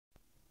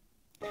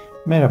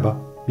Merhaba,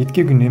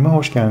 Bitki Günlüğü'me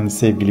hoş geldiniz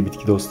sevgili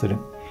bitki dostları.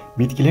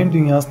 Bitkilerin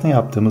dünyasına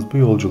yaptığımız bu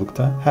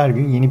yolculukta her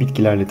gün yeni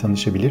bitkilerle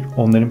tanışabilir,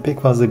 onların pek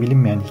fazla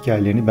bilinmeyen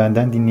hikayelerini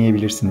benden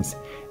dinleyebilirsiniz.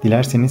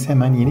 Dilerseniz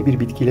hemen yeni bir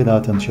bitkiyle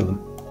daha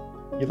tanışalım.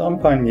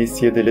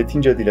 Yılanpalmiyesi ya da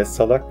Latince adıyla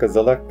Salacca,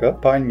 zalacca,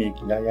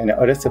 palmiyegiller yani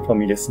arasa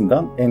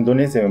familyasından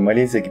Endonezya ve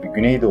Malezya gibi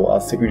Güneydoğu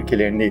Asya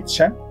ülkelerinde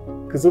yetişen,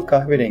 kızıl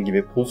kahverengi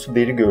ve pulsu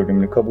deri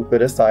görünümlü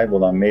kabuklara sahip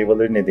olan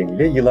meyveleri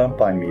nedeniyle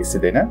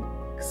yılanpalmiyesi denen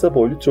kısa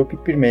boylu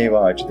tropik bir meyve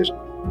ağacıdır.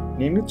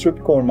 Nemli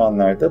tropik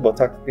ormanlarda,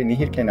 bataklık ve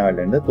nehir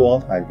kenarlarında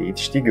doğal halde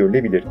yetiştiği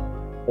görülebilir.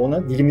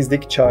 Ona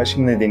dilimizdeki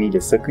çağrışımı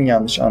nedeniyle sakın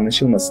yanlış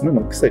anlaşılmasın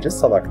ama kısaca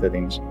salak da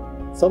denir.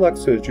 Salak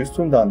sözcüğü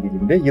Sundan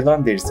dilinde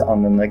yılan derisi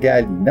anlamına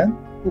geldiğinden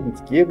bu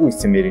bitkiye bu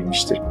isim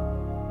verilmiştir.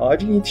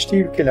 Ağacın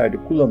yetiştiği ülkelerde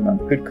kullanılan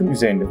 40'ın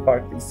üzerinde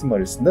farklı isim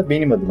arasında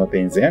benim adıma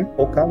benzeyen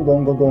Okan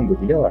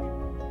Akkoyunlu bile var.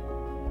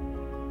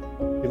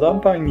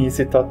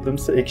 Yılanpalmiyesi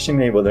tatlımsı ekşi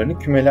meyvelerini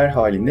kümeler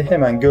halinde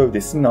hemen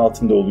gövdesinin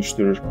altında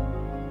oluşturur.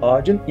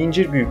 Ağacın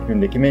incir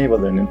büyüklüğündeki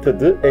meyvelerinin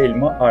tadı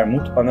elma,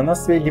 armut,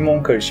 ananas ve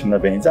limon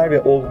karışımına benzer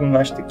ve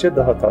olgunlaştıkça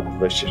daha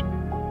tatlılaşır.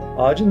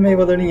 Ağacın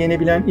meyvelerinin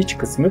yenebilen iç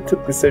kısmı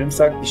tıpkı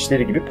sarımsak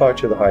dişleri gibi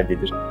parçalı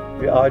haldedir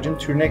ve ağacın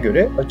türüne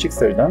göre açık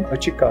sarıdan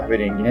açık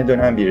kahverengine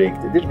dönen bir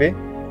renktedir ve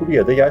kuru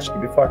ya da yaş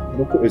gibi farklı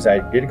doku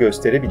özellikleri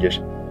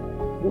gösterebilir.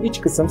 Bu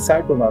iç kısım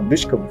sert olan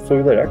dış kabuk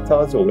soyularak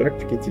taze olarak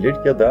tüketilir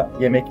ya da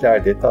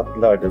yemeklerde,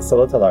 tatlılarda,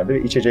 salatalarda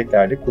ve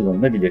içeceklerde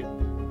kullanılabilir.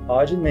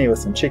 Ağacın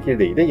meyvesinin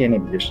çekirdeği de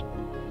yenebilir.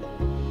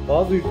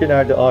 Bazı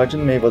ülkelerde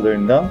ağacın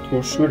meyvelerinden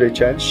turşu,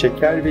 reçel,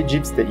 şeker ve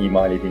cips de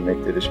imal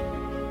edilmektedir.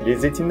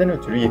 Lezzetinden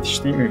ötürü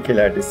yetiştiği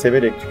ülkelerde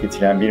severek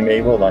tüketilen bir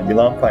meyve olan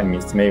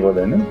yılanpalmiyesi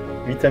meyvelerinin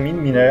vitamin,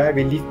 mineral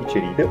ve lif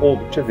içeriği de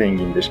oldukça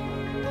zengindir.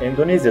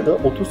 Endonezya'da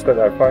 30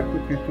 kadar farklı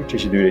kültür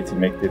çeşidi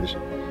üretilmektedir.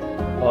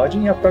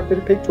 Ağacın yaprakları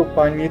pek çok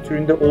palmiye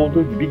türünde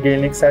olduğu gibi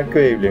geleneksel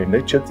köy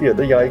evlerinde çatı ya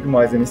da yaygı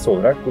malzemesi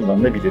olarak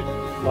kullanılabilir.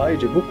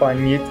 Ayrıca bu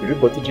palmiye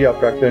türü batıcı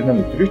yapraklarından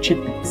ötürü çit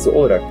bitkisi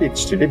olarak da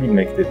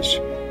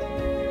yetiştirilebilmektedir.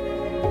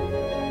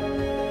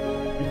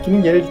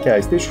 Bitkinin yerel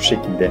hikayesi de şu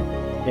şekilde.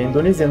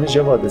 Endonezya'nın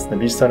Java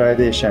adasında bir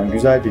sarayda yaşayan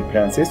güzel bir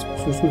prenses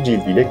kusursuz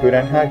cildiyle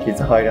gören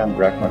herkesi hayran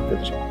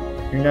bırakmaktadır.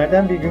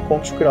 Günlerden bir gün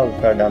komşu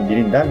krallıklardan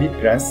birinden bir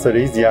prens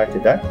sarayı ziyaret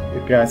eder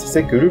ve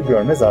prensese görür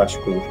görmez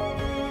aşık olur.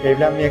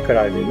 Evlenmeye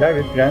karar verirler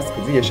ve prens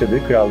kızı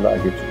yaşadığı krallığa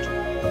götürür.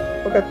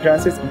 Fakat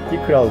prenses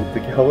gittiği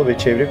krallıktaki hava ve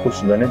çevre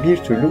koşullarına bir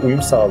türlü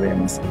uyum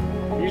sağlayamaz.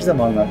 Bir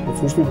zamanlar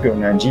kusursuz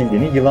görünen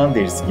cildini yılan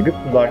derisi gibi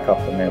pullar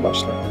kaplamaya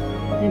başlar.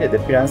 Yine de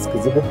prens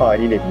kızı bu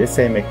haliyle bile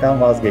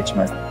sevmekten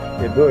vazgeçmez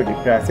ve böylece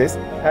prenses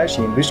her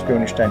şeyin dış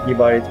görünüşten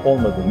ibaret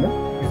olmadığını,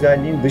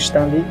 güzelliğin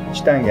dıştan değil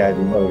içten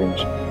geldiğini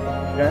öğrenir.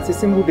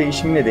 Prensesin bu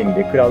değişimi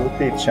nedeniyle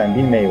krallıkta yetişen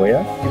bir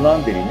meyveye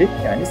yılan derili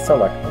yani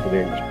salak adı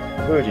verilir.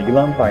 Böylece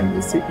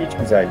yılanpalmiyesi iç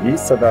güzelliği,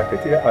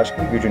 sadakati ve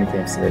aşkın gücünü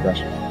temsil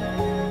eder.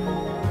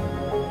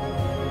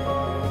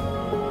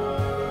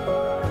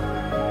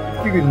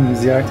 Bitki Günlüğü'nü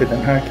ziyaret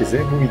eden herkese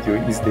bu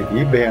videoyu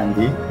izlediği,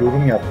 beğendiği,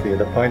 yorum yaptığı ya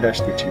da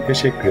paylaştığı için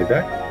teşekkür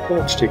eder,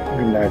 bol çiçekli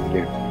günler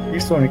dilerim. Bir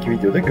sonraki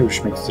videoda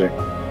görüşmek üzere.